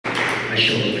a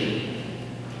short one.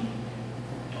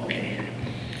 Okay.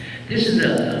 This is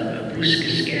a Bruce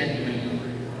Cascade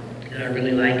that I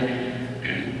really like.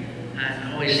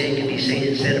 I always say it can be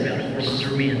said about horses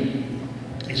or men.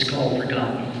 It's called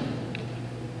Forgotten.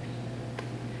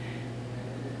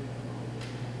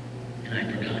 And I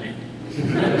forgot it.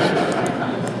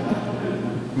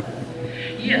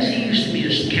 Yes, he used to be a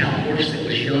cow horse that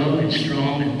was young and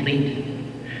strong and fleet.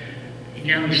 And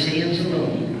now he stands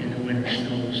alone in the winter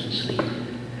snows and sleet.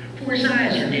 For his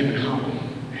eyes are dim and hollow,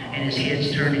 and his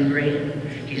head's turning gray.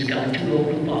 He's got too old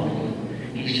to follow.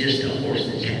 He's just a horse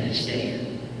that's had its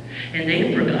day. And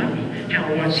they've forgotten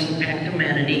how once he packed them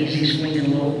at an easy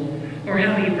swinging low, or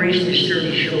how he braced his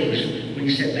sturdy shoulders when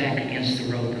he sat back against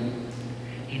the rope.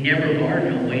 He never barred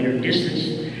no weight or distance,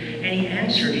 and he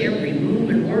answered every move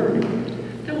and word.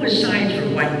 Though his sides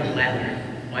were white with lather,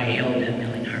 why he held that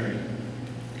milling herd.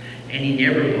 And he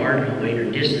never barred no weight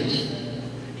or distance.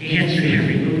 He answered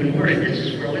every move and word. This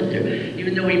is where I went through.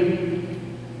 Even though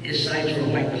his sides were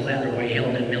white with lather, why he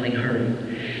held that milling herd.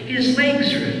 His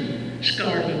legs are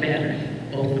scarred and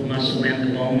battered, both the muscle and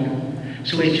the bone.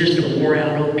 So he's just a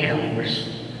wore-out old cow horse.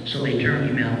 So they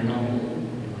turned him out alone.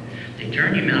 They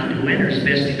turned him out to winter as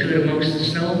best they could amongst the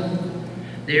snow.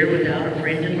 There without a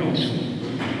friend and lonesome.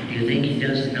 Do you think he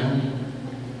doesn't know?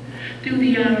 Through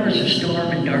the hours of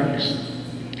storm and darkness,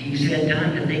 he's had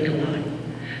time to think a lot.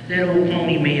 That old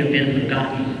pony may have been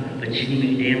forgotten, but you can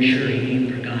be damn sure he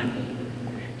ain't forgotten.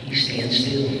 He stands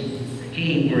still.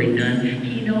 He ain't worried none.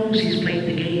 He knows he's played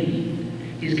the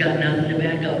game. He's got nothing to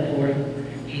back up for.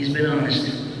 He's been honest,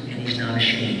 and he's not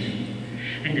ashamed.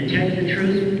 And to tell you the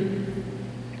truth,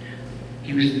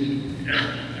 he was,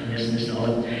 I'm missing this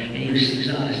all, and he was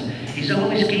honest. He's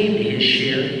always gave me his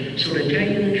share, so to tell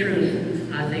you the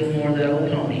truth, I think more of that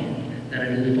old pony than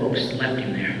I do the folks that left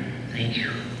him there. Thank you.